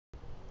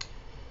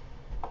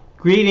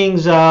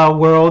Greetings,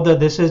 world.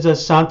 This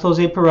is Santos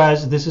A.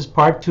 Perez. This is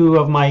part 2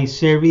 of my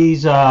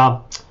series,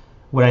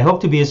 what I hope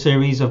to be a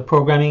series of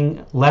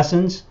programming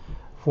lessons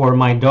for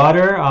my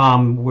daughter,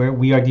 where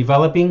we are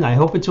developing, I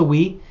hope it's a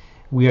we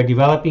are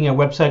developing a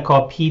website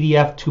called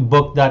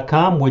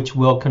pdf2book.com, which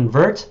will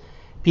convert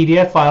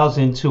PDF files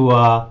into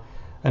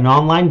an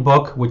online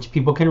book which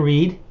people can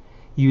read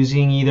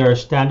using either a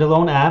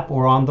standalone app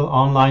or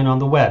online on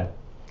the web.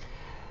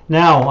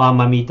 Now,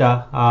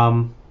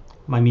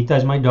 Mamita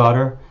is my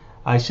daughter.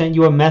 I sent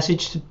you a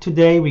message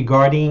today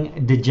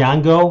regarding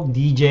Django,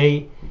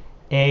 D-J-A-N-G-O.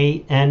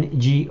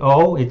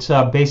 It's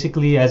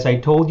basically, as I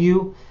told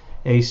you,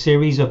 a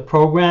series of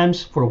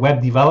programs for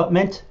web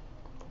development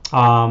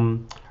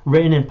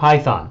written in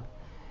Python.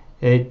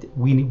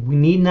 We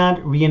need not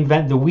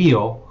reinvent the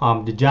wheel.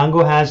 The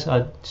Django has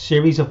a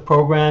series of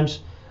programs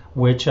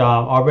which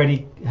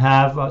already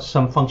have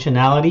some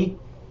functionality,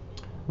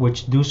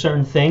 which do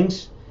certain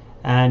things.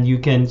 And you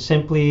can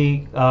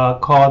simply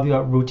call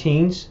the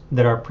routines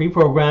that are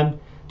pre-programmed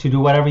to do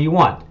whatever you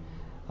want.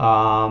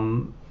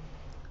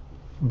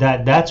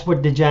 That's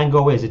what the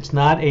Django is. It's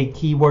not a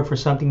keyword for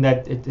something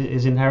that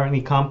is inherently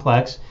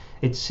complex.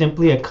 It's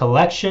simply a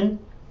collection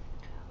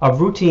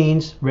of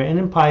routines written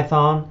in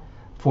Python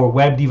for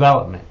web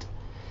development.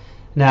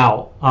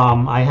 Now,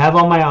 I have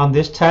on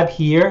this tab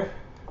here,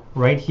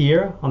 right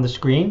here on the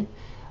screen,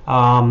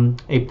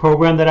 a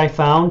program that I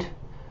found,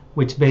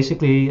 which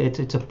basically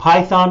it's a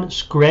Python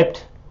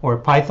script or a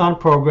Python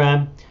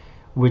program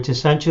which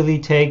essentially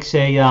takes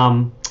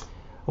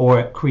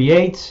or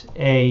creates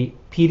a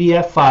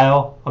PDF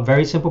file, a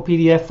very simple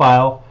PDF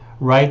file,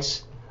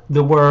 writes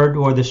the word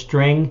or the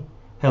string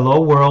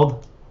hello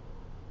world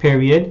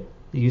period.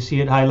 You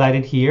see it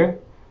highlighted here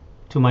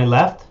to my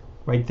left,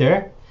 right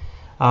there.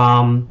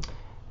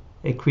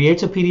 It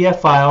creates a PDF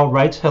file,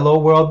 writes hello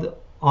world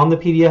on the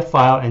PDF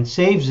file, and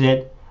saves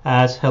it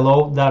as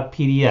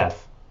hello.pdf.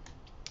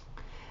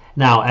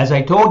 Now, as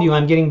I told you,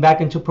 I'm getting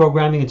back into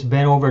programming. It's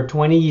been over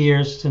 20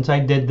 years since I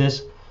did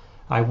this.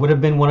 I would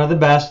have been one of the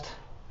best.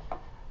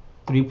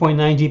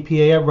 3.9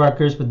 GPA at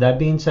Rutgers, but that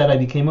being said, I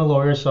became a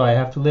lawyer, so I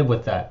have to live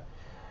with that.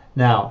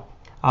 Now,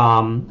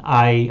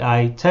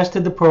 I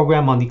tested the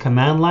program on the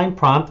command line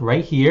prompt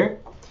right here.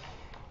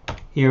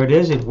 Here it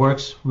is. It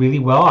works really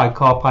well. I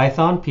call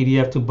Python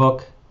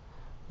pdf2book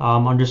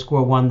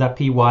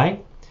 _1.py,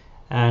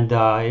 and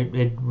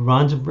it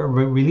runs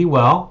really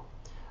well.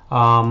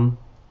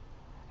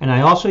 And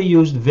I also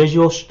used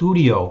Visual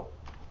Studio,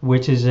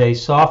 which is a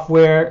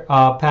software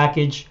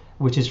package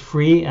which is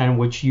free and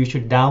which you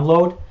should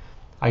download.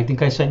 I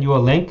think I sent you a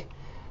link.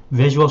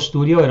 Visual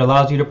Studio, it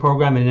allows you to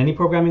program in any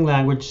programming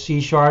language,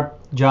 C#,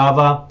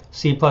 Java,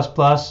 C++,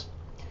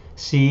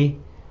 C,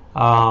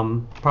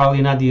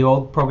 probably not the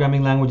old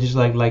programming languages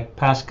like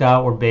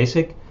Pascal or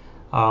BASIC,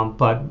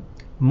 but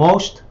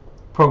most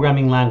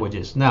programming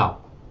languages. Now,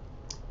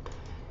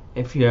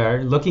 if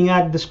you're looking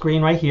at the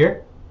screen right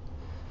here,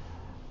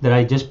 that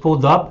I just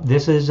pulled up,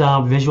 this is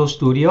Visual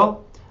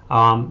Studio.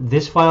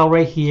 This file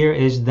right here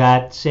is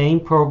that same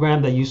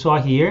program that you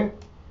saw here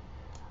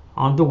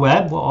on the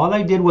web. Well, all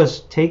I did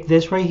was take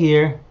this right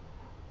here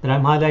that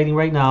I'm highlighting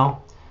right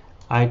now.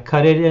 I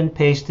cut it and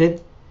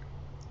pasted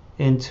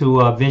into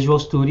Visual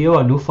Studio,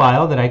 a new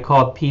file that I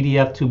called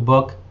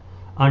pdf2book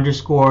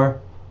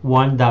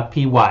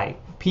 _1.py.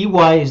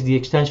 py is the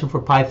extension for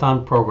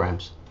Python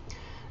programs.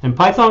 And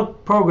Python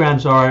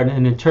programs are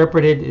an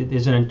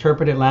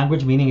interpreted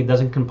language, meaning it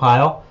doesn't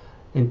compile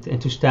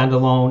into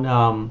standalone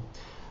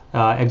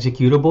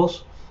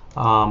executables.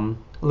 A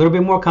little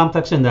bit more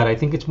complex than that. I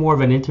think it's more of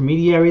an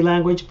intermediary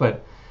language,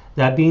 but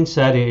that being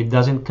said, it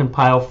doesn't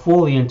compile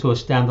fully into a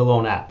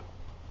standalone app.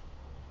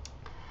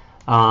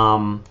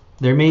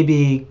 There may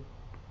be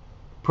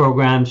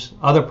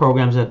other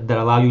programs that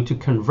allow you to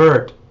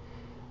convert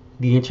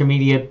the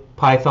intermediate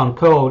Python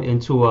code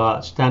into a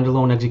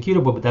standalone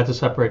executable, but that's a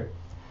separate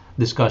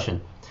discussion.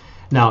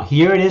 Now,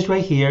 here it is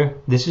right here.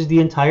 This is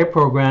the entire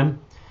program,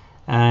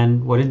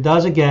 and what it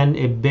does, again,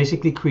 it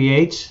basically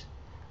creates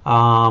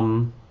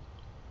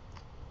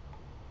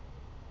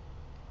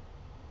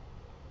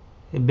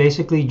it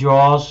basically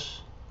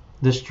draws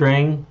the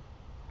string,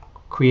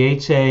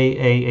 creates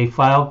a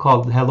file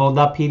called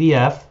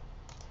hello.pdf,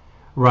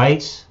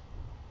 writes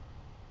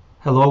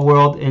hello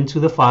world into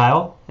the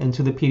file,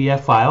 into the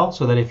PDF file,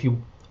 so that if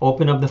you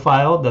open up the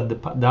file, the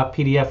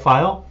 .pdf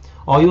file,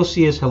 all you'll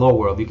see is hello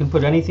world. You can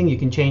put anything. You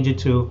can change it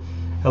to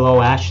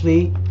hello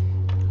Ashley,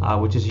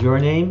 which is your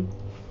name.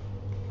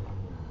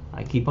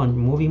 I keep on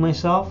moving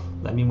myself.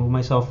 Let me move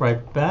myself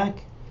right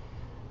back.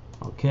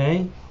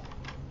 Okay.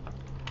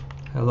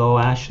 Hello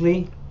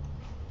Ashley.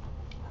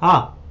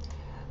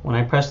 When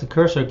I press the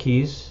cursor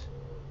keys,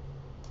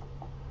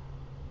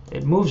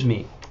 it moves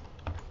me.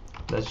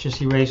 Let's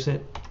just erase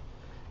it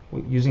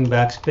using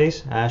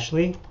backspace.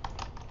 Ashley.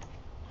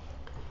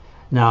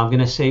 Now I'm going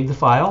to save the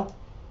file.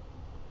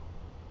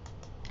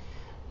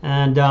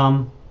 And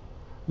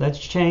let's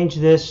change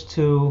this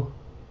to,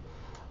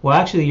 well,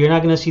 actually, you're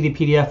not going to see the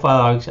PDF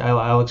file.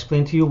 I'll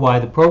explain to you why.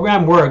 The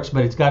program works,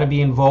 but it's got to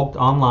be invoked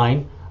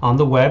online on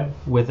the web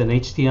with an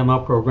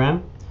HTML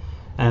program,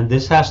 and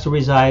this has to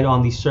reside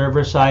on the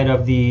server side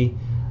of the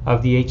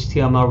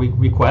HTML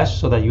request,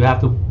 so that you have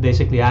to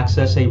basically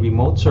access a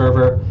remote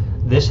server.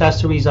 This has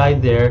to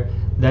reside there,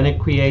 then it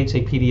creates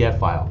a PDF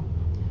file.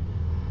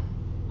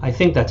 I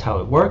think that's how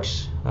it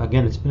works.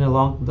 Again, it's been a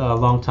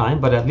long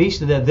time, but at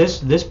least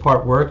this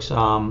part works.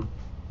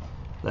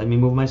 Let me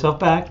move myself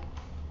back.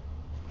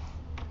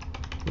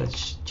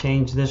 Let's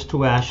change this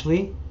to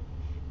Ashley,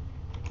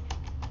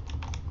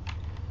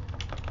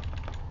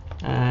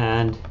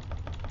 and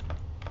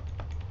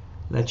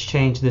let's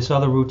change this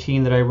other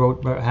routine that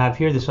I have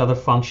here, this other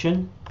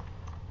function,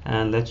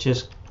 and let's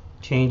just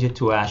change it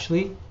to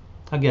Ashley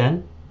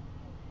again.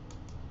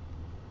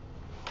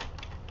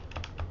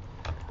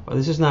 Well,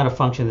 this is not a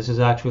function, this is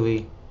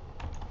actually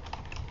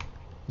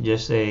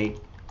just a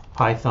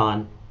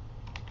Python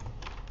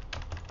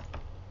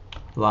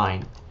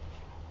line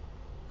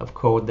of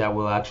code that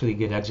will actually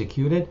get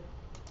executed.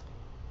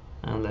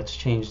 And let's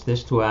change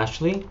this to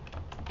Ashley.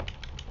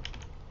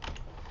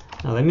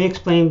 Now let me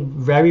explain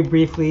very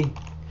briefly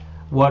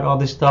what all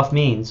this stuff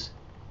means.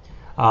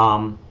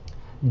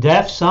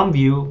 Def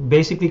SumView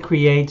basically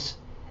creates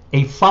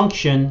a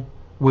function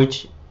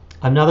which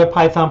another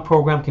Python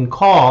program can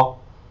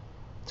call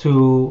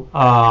to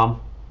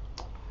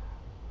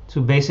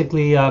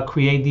basically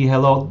create the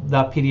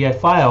hello.pdf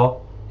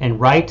file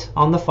and write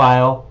on the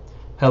file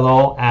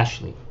hello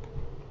Ashley.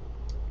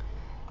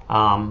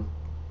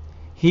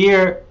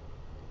 Here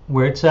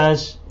where it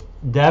says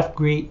def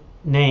greet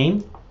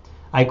name,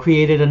 I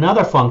created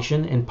another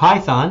function in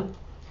Python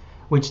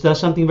which does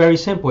something very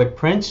simple. It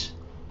prints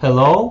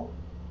hello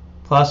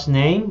plus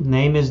name.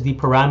 Name is the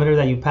parameter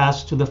that you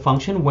pass to the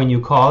function when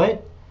you call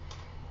it,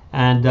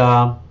 and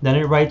then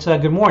it writes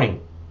good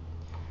morning.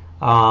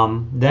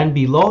 Then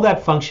below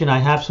that function I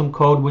have some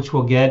code which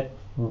will get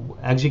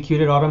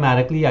executed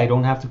automatically. I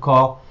don't have to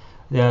call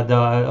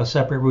a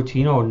separate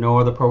routine, or no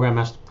other program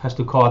has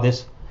to call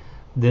this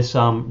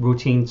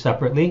routine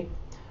separately,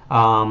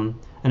 and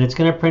it's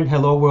going to print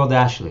hello world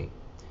Ashley.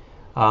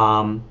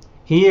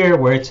 Here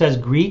where it says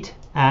greet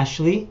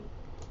Ashley,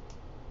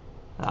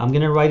 I'm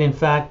going to write in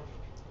fact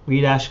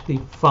greet Ashley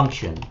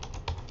function,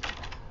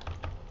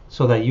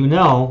 so that you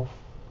know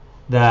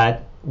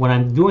that what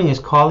I'm doing is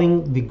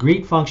calling the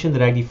greet function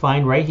that I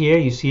defined right here.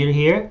 You see it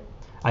here.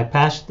 I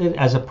passed it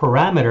as a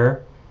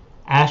parameter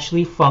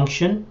Ashley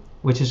function,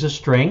 which is a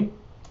string,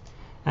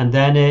 and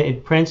then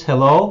it prints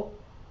hello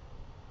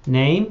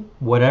name,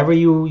 whatever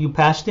you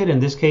passed it, in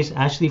this case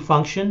Ashley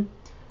function.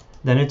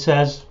 Then it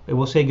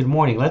will say good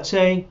morning. Let's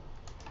say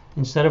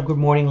instead of good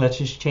morning, let's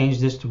just change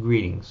this to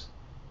greetings.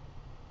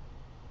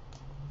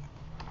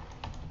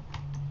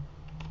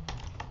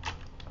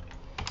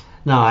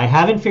 Now I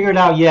haven't figured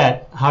out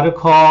yet how to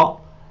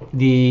call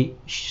the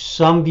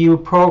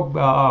SumView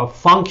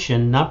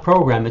function, not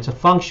program, it's a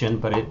function,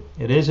 but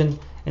it is in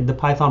the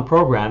Python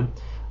program,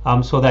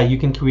 so that you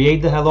can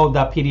create the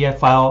hello.pdf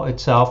file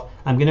itself.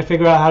 I'm going to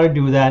figure out how to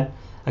do that.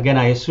 Again,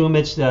 I assume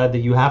it's that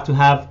you have to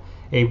have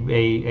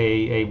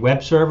a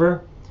web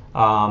server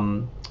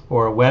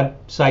or a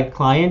website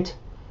client,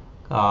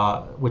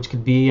 which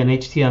could be an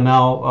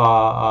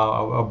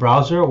HTML a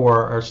browser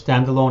or a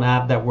standalone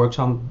app that works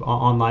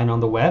online on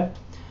the web.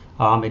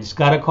 It's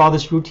got to call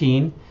this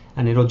routine,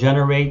 and it'll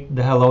generate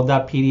the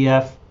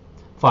hello.pdf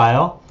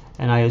file.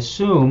 And I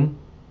assume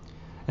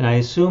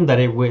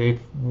that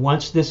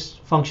once this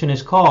function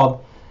is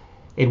called,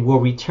 it will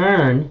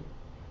return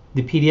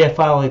the PDF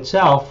file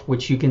itself,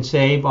 which you can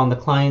save on the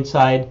client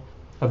side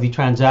of the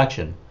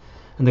transaction.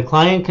 And the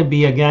client can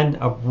be, again,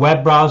 a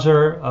web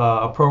browser,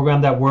 a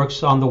program that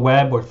works on the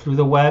web or through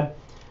the web,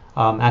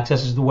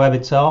 accesses the web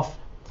itself.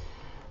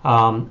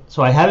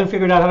 So I haven't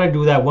figured out how to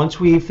do that. Once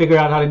we figure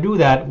out how to do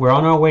that, we're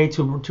on our way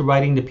to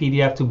writing the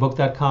PDF to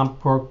book.com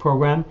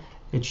program.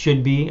 It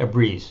should be a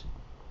breeze.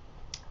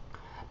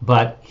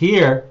 But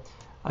here,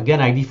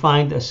 again, I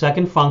defined a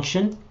second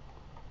function.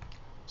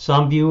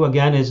 SumView,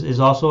 again, is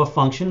also a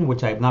function,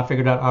 which I have not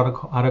figured out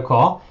how to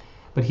call.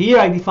 But here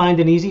I defined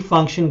an easy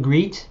function,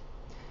 greet,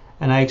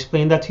 and I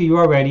explained that to you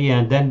already.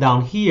 And then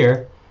down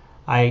here,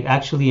 I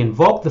actually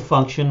invoked the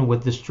function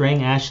with the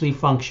string Ashley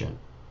function.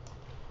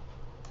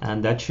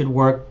 And that should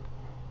work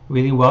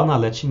really well. Now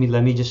let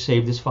me just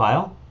save this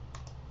file.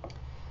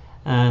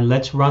 And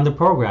let's run the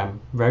program.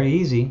 Very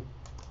easy.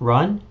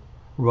 Run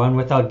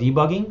without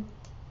debugging.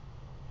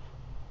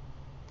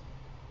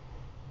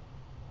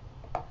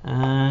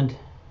 And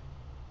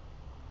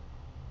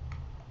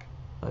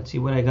let's see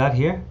what I got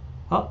here.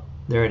 Oh,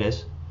 there it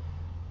is.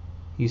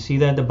 You see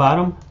that at the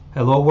bottom?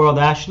 Hello world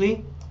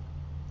Ashley.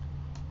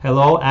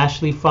 Hello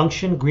Ashley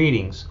function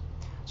greetings.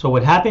 So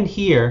what happened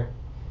here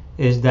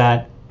is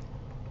that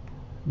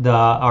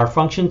our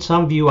function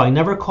SumView, I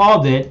never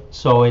called it,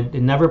 so it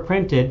never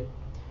printed.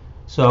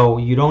 So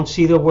you don't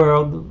see the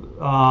world.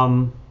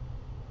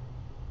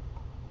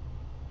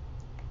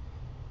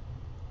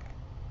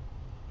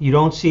 You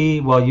don't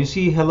see, well, you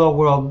see hello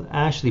world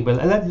Ashley,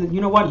 but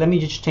you know what? Let me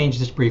just change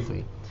this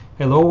briefly.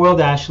 Hello world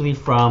Ashley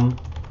from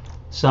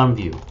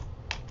SumView.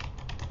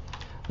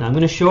 Now I'm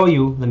going to show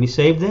you, let me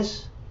save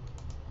this.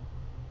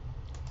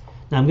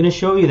 Now I'm going to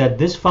show you that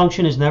this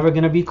function is never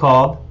going to be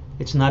called.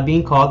 It's not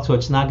being called, so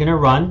it's not going to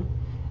run,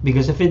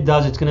 because if it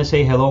does, it's going to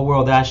say hello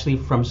world Ashley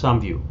from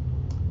SumView.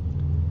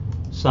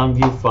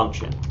 SumView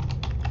function.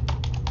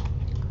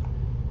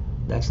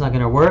 That's not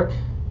going to work.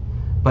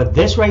 But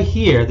this right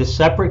here, this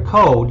separate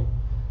code,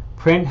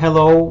 print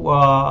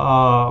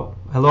hello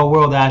hello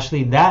world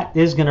Ashley, that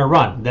is going to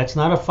run. That's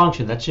not a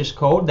function. That's just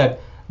code that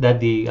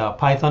the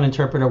Python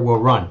interpreter will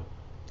run.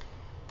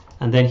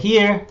 And then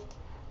here,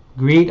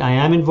 greet, I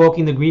am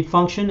invoking the greet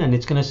function, and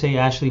it's going to say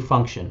Ashley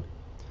function.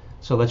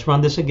 So let's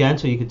run this again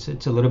so you can,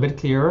 it's a little bit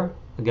clearer.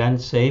 Again,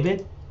 save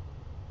it.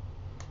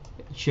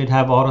 It should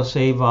have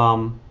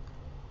autosave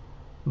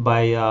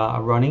by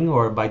running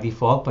or by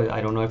default, but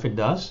I don't know if it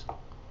does.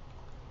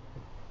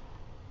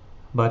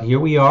 But here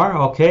we are,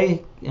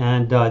 okay,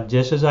 and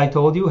just as I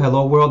told you,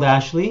 hello world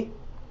Ashley.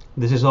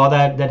 This is all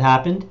that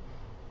happened.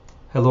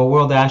 Hello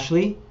world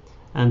Ashley,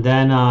 and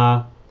then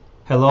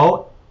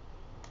hello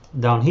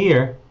down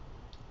here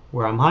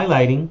where I'm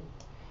highlighting,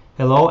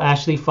 hello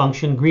Ashley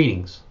function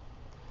greetings.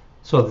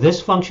 So this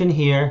function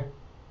here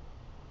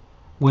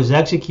was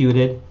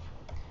executed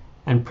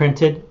and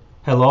printed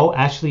hello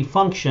Ashley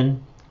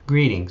function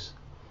greetings.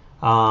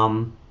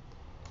 And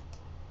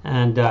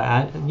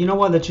you know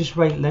what, let's just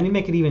write, let me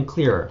make it even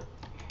clearer.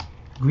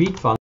 Greet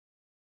function,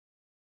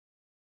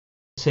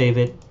 save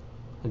it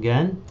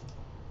again,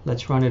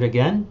 let's run it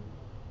again.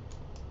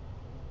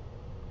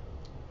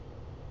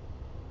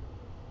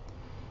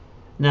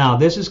 Now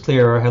this is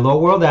clearer, hello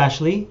world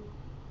Ashley.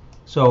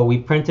 So we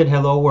printed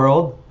hello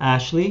world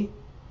Ashley,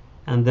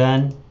 and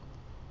then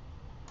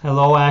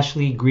hello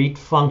Ashley greet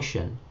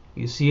function.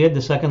 You see it,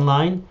 the second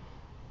line?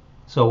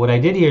 So what I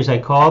did here is I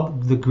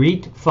called the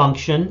greet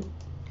function,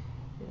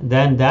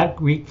 then that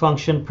greet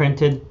function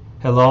printed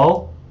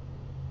hello,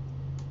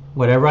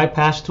 whatever I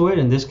passed to it,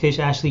 in this case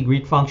Ashley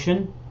greet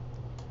function,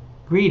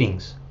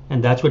 greetings,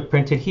 and that's what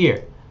printed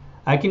here.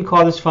 I can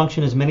call this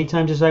function as many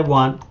times as I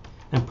want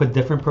and put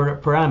different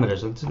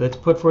parameters. Let's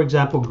put, for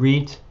example,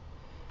 greet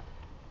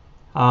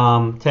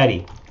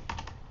Teddy,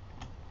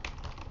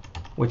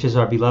 which is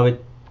our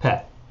beloved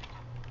pet.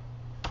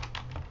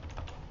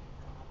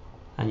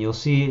 And you'll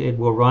see it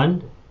will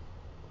run.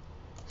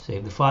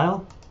 Save the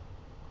file.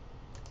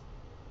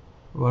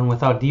 Run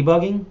without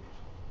debugging.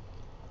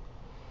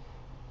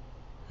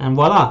 And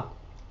voila.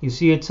 You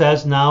see it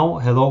says now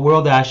hello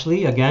world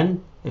Ashley.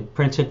 Again, it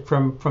prints it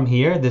from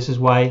here. This is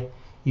why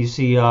you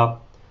see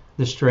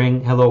the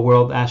string hello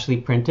world Ashley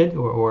printed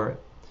or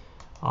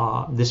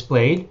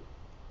displayed.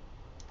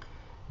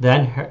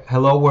 Then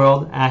hello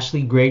world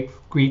Ashley greet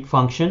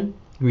function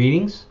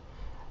greetings.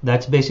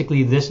 That's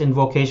basically this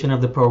invocation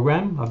of the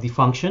program, of the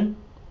function.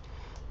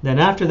 Then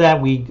after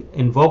that we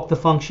invoke the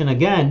function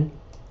again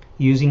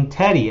using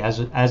Teddy as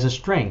a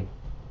string.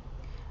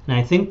 And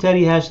I think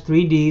Teddy has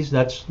 3 D's.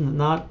 That's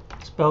not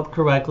spelled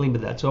correctly,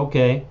 but that's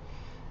okay.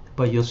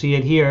 But you'll see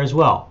it here as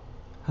well.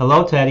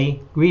 Hello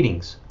Teddy,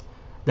 greetings.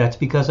 That's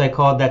because I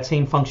called that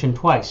same function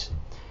twice.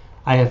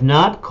 I have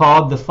not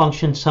called the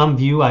function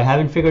SumView. I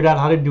haven't figured out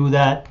how to do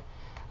that.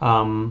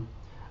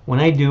 When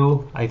I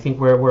do, I think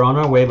we're on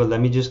our way, but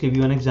let me just give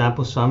you an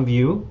example.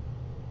 SumView.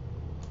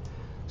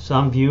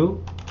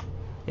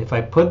 If I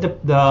put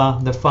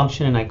the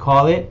function and I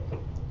call it,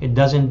 it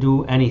doesn't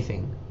do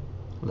anything.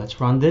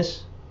 Let's run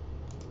this.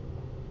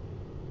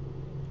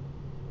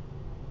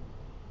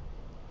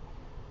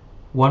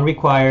 One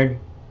required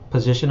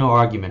positional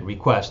argument,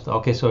 request.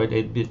 Okay, so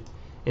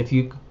if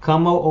you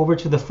come over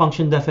to the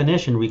function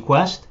definition,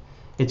 request,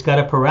 it's got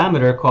a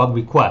parameter called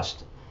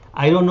request.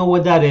 I don't know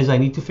what that is. I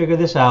need to figure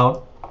this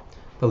out.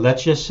 But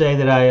let's just say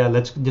that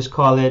let's just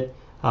call it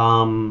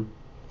PDF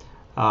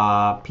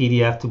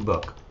to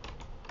book.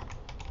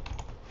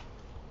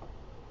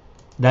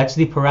 That's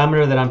the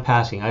parameter that I'm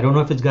passing. I don't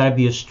know if it's got to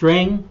be a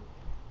string,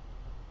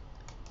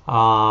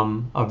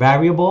 a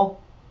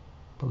variable.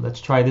 But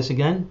let's try this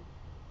again.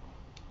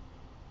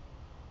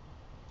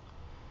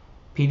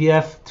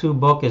 PDF to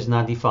book is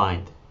not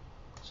defined.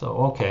 So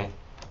okay.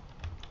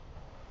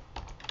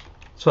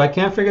 So I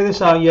can't figure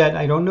this out yet.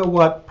 I don't know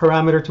what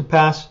parameter to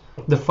pass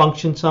the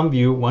function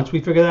SumView. Once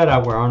we figure that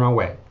out, we're on our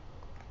way.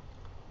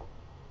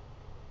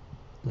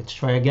 Let's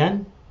try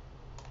again.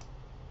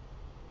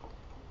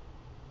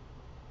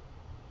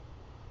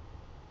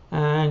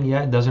 And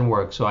yeah, it doesn't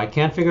work. So I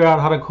can't figure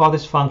out how to call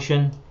this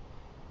function,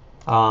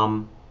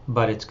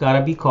 but it's got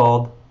to be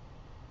called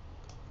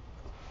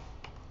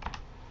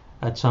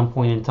at some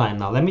point in time.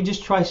 Now let me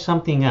just try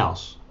something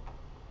else.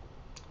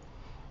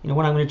 You know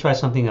what, I'm going to try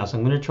something else.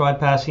 I'm going to try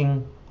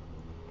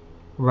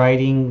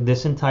writing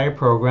this entire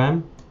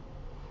program,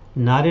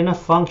 not in a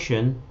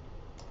function,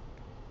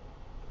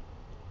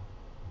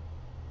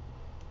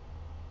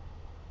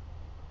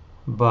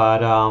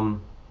 but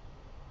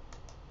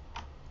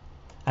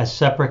as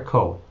separate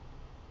code.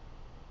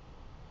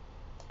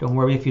 Don't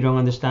worry if you don't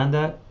understand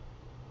that.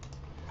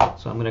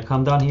 So I'm going to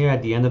come down here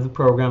at the end of the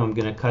program. I'm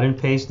going to cut and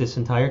paste this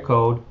entire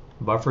code.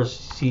 Buffer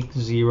seek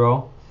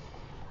 0.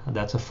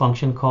 That's a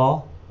function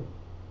call.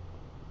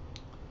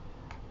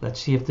 Let's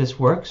see if this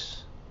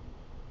works.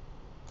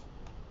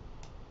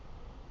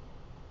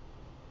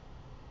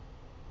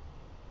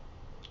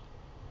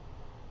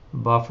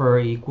 Buffer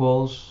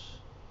equals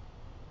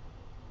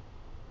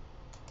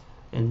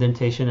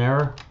indentation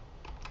error.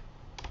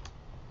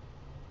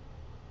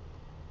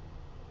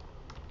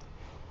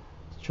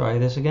 Let's try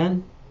this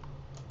again.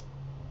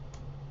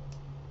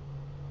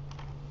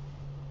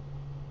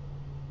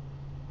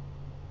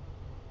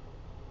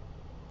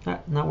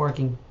 Not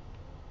working.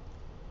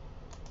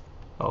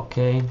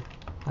 Okay,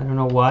 I don't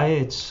know why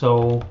it's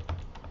so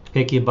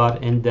picky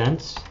about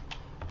indents,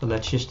 but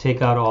let's just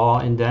take out all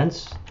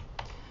indents.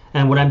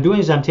 And what I'm doing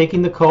is I'm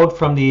taking the code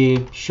from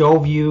the show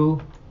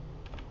view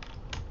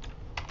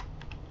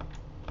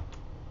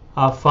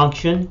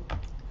function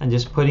and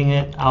just putting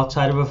it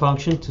outside of a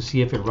function to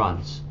see if it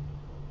runs,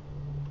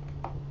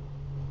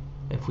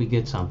 if we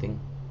get something.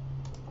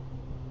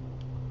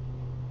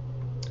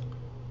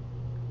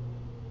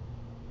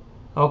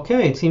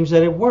 Okay, it seems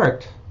that it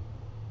worked.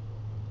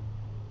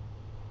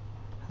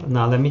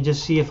 Now let me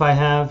just see if I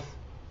have.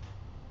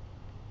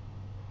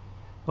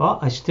 Well,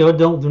 I still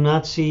do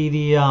not see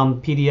the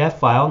PDF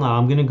file. Now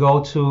I'm going to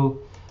go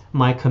to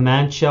my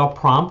command shell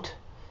prompt.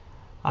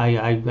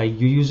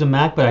 You use a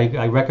Mac, but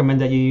I recommend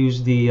that you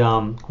use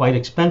the quite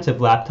expensive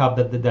laptop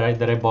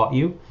that I bought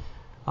you.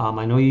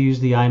 I know you use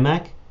the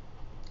iMac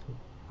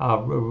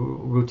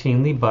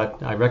routinely,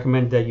 but I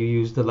recommend that you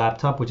use the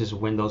laptop, which is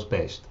Windows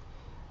based.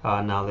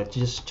 Now let's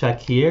just check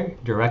here,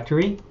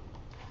 directory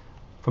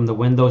from the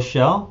Windows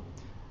shell.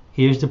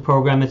 Here's the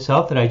program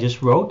itself that I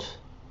just wrote,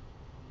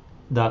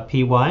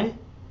 .py. Now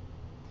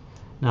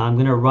I'm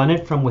going to run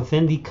it from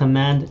within the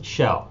command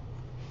shell,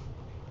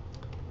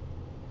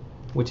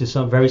 which is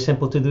very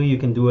simple to do. You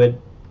can do it,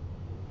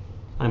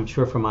 I'm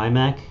sure, from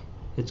iMac.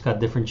 It's got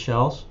different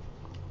shells,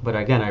 but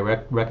again, I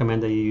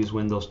recommend that you use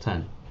Windows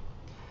 10.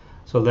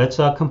 So let's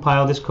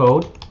compile this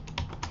code,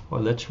 or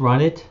let's run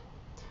it.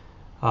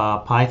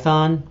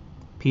 Python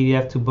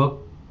PDF to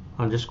book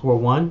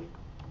 _1.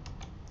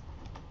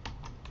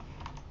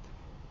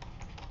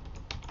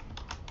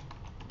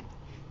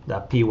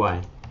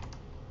 .py.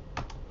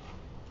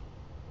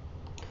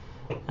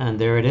 And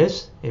there it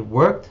is. It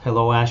worked.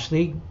 Hello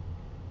Ashley.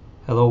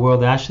 Hello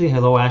world Ashley.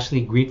 Hello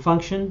Ashley greet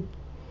function.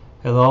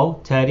 Hello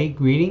Teddy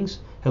greetings.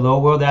 Hello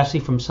world Ashley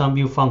from some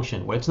view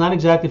function. Well, it's not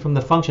exactly from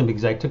the function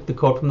because I took the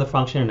code from the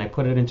function and I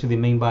put it into the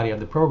main body of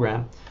the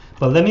program.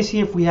 But let me see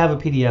if we have a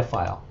PDF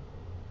file.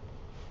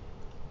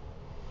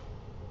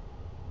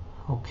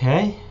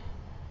 Okay.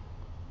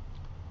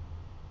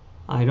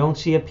 I don't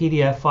see a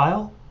PDF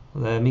file.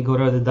 Let me go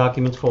to the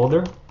documents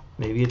folder.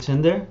 Maybe it's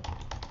in there.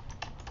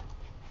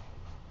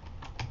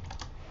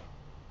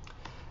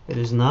 It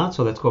is not,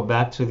 so let's go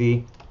back to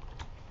the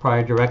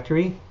prior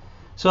directory.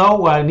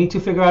 So I need to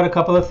figure out a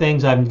couple of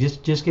things. I'm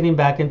just getting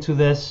back into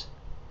this.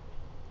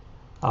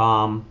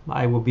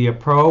 I will be a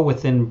pro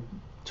within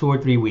 2 or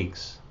 3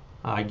 weeks.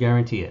 I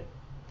guarantee it.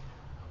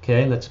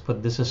 Okay, let's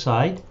put this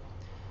aside.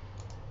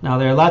 Now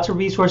there are lots of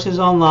resources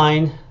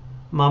online.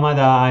 Mama,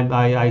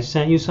 I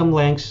sent you some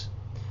links.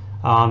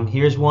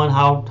 Here's one,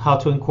 how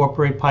to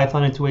incorporate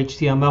Python into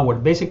HTML.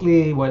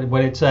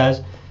 What it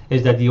says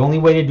is that the only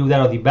way to do that,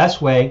 or the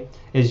best way,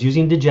 is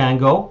using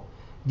Django,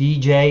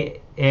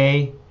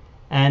 DJANGO.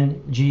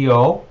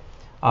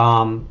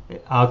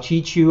 I'll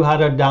teach you how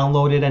to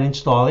download it and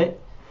install it.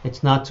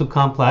 It's not too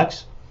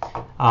complex.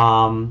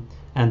 And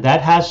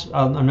that has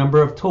a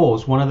number of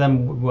tools. One of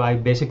them I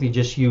basically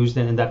just used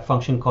in that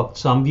function called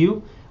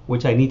SumView,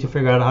 which I need to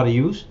figure out how to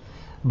use.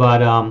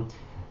 But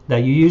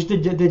that you use the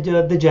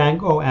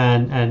Django,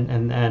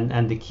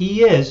 and the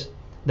key is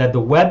that the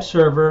web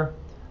server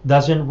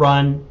doesn't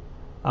run,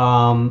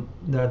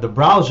 the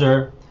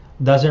browser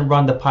doesn't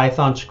run the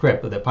Python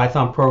script or the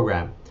Python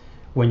program.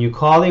 When you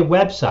call a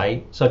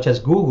website, such as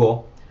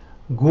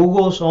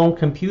Google's own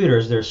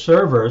computers, their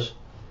servers,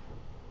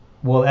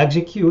 will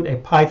execute a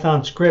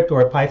Python script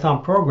or a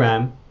Python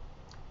program.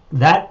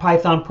 That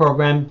Python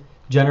program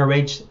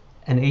generates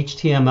an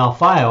HTML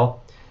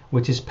file,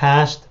 which is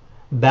passed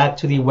back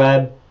to the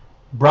web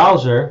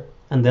browser,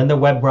 and then the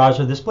web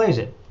browser displays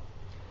it.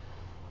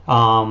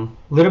 A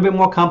little bit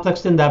more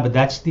complex than that, but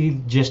that's the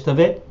gist of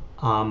it.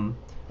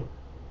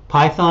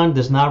 Python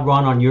does not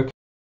run on your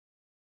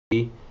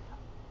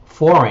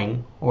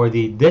foreign or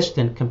the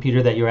distant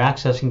computer that you're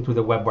accessing through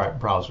the web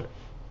browser.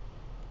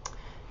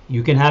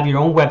 You can have your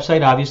own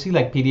website, obviously,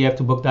 like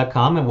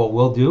pdf2book.com, and what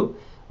we'll do,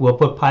 we'll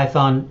put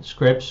Python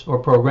scripts or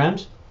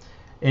programs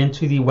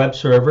into the web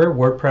server.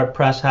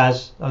 WordPress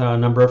has a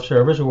number of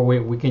servers, or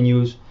we can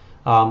use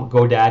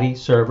GoDaddy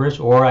servers,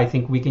 or I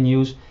think we can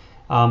use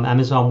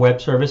Amazon Web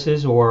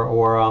Services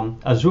or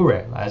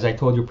Azure, as I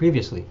told you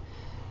previously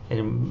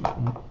in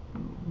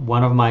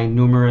one of my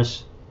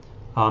numerous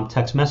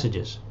text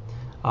messages.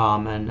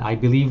 And I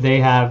believe they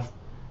have,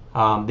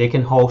 they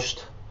can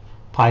host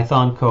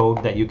Python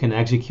code that you can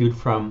execute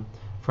from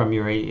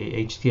your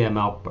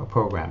HTML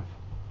program.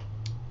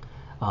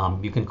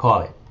 You can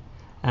call it.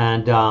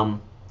 And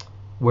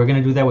we're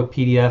going to do that with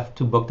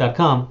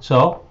pdf2book.com.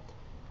 So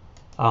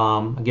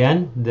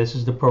Again, this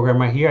is the program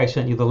right here. I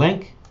sent you the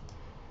link.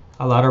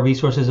 A lot of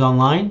resources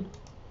online.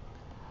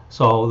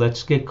 So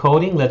let's get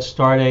coding. Let's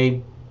start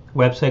a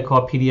website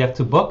called PDF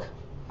to Book,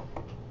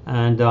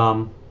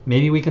 and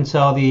maybe we can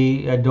sell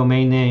the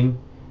domain name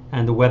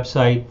and the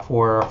website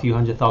for a few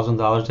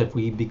 $100,000 if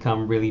we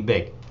become really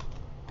big.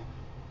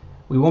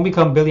 We won't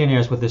become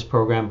billionaires with this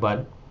program,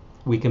 but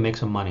we can make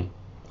some money.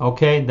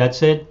 Okay,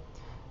 that's it.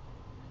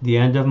 The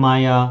end of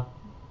my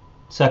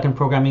second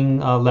programming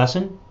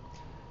lesson.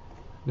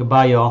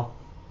 Goodbye, y'all.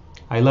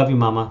 I love you,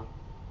 Mama.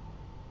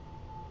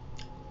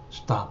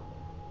 Stop.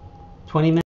 20 minutes.